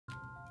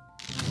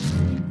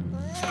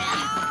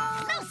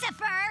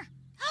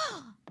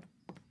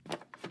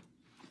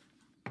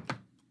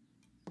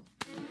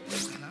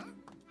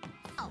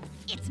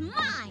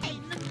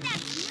mine!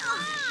 That's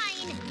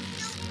mine!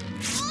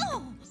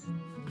 Oh!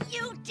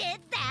 You did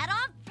that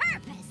on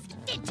purpose!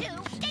 Did you?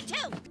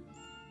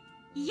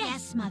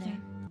 Yes, Mother.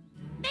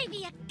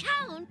 Maybe a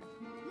count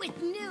with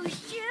new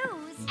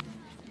shoes.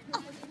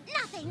 Oh,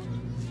 nothing.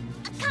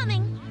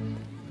 Coming.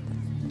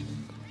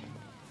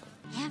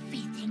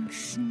 Everything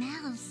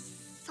smells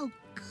so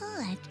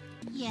good.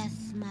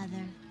 Yes,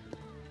 Mother.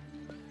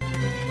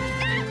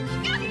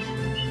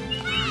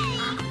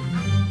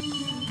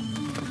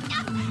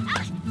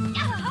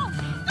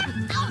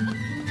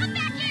 Come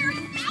back here!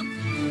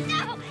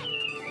 No!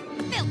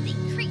 Filthy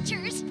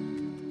creatures!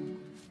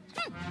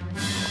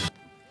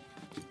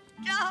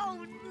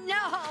 Oh,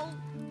 no!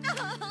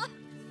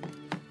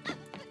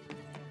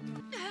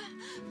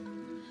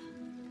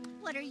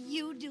 What are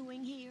you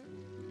doing here?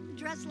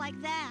 Dressed like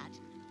that?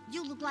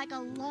 You look like a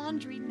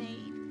laundry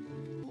maid.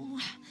 Oh,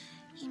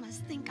 he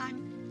must think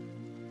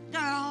I'm...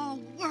 Oh,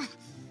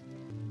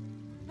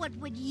 what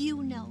would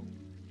you know?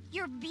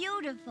 You're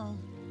beautiful.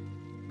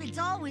 It's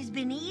always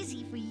been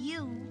easy for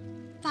you.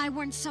 If I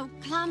weren't so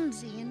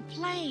clumsy and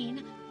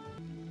plain.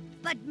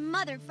 But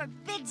Mother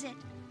forbids it.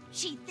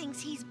 She thinks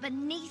he's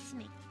beneath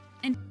me.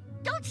 And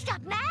don't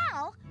stop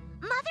now!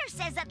 Mother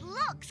says that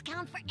looks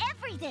count for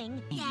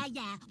everything.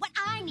 Yeah. What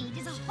I need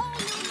is a whole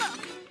new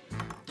look.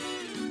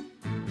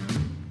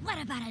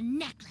 What about a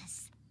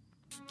necklace?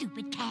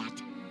 Stupid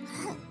cat.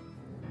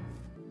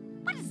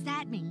 What does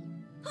that mean?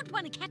 Who'd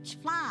want to catch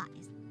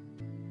flies?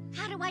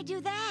 How do I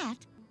do that?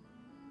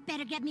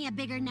 Better get me a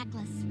bigger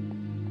necklace.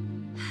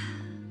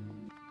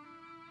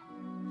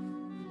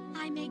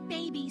 I make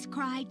babies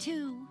cry,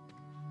 too.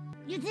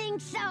 You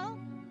think so?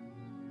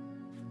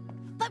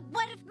 But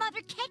what if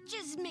Mother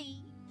catches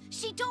me?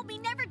 She told me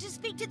never to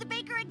speak to the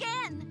baker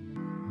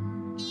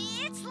again.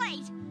 It's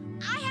late.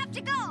 I have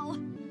to go.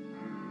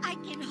 I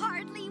can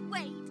hardly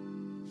wait.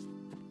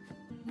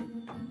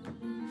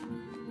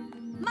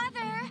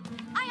 Mother,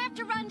 I have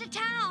to run to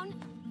town.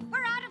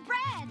 We're out of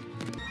bread.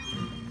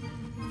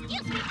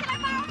 Excuse me, can I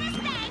borrow this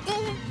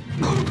thing?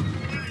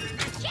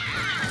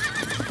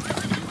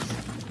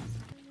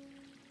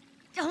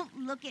 Don't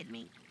look at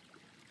me.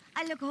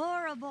 I look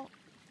horrible.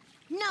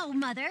 No,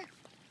 Mother.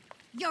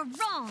 You're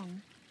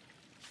wrong.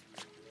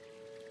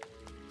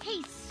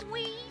 He's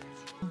sweet.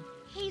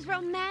 He's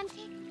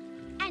romantic.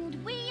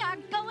 And we are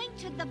going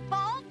to the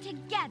ball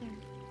together.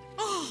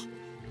 Oh,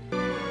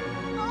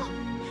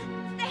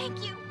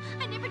 thank you.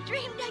 I never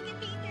dreamed I could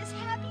be this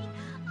happy.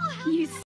 Oh, how